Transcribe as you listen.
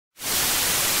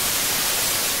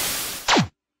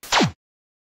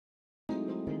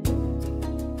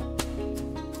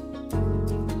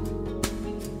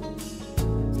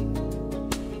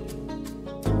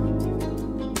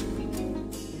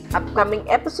Upcoming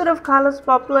episode of Kala's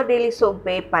popular daily soap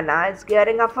Bepanaah is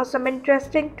gearing up for some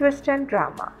interesting twist and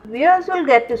drama. Viewers will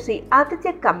get to see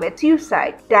Aditya commit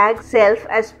suicide, tags self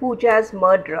as Pooja's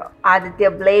murderer.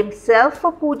 Aditya blames self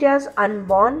for Pooja's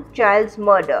unborn child's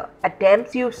murder,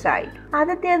 attempts suicide.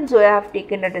 Aditya and Zoya have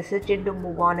taken a decision to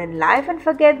move on in life and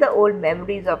forget the old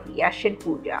memories of Yash and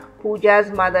Pooja. Pooja's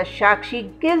mother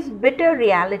Shakshi gives bitter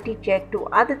reality check to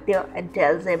Aditya and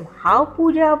tells him how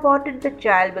Pooja aborted the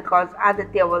child because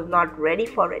Aditya was not ready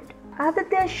for it.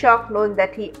 Aditya is shocked knowing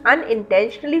that he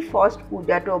unintentionally forced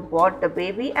Pooja to abort the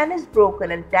baby and is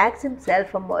broken and tags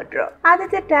himself a murderer.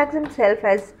 Aditya tags himself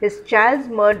as his child's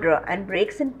murderer and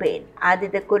breaks in pain.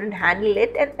 Aditya couldn't handle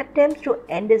it and attempts to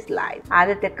end his life.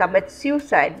 Aditya commits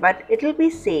suicide but it'll be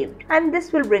saved, and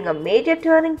this will bring a major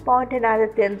turning point in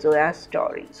Aditya and Zoya's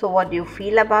story. So what do you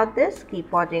feel about this?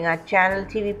 Keep watching our channel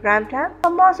TV Primetime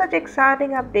for more such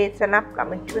exciting updates and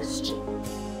upcoming twists.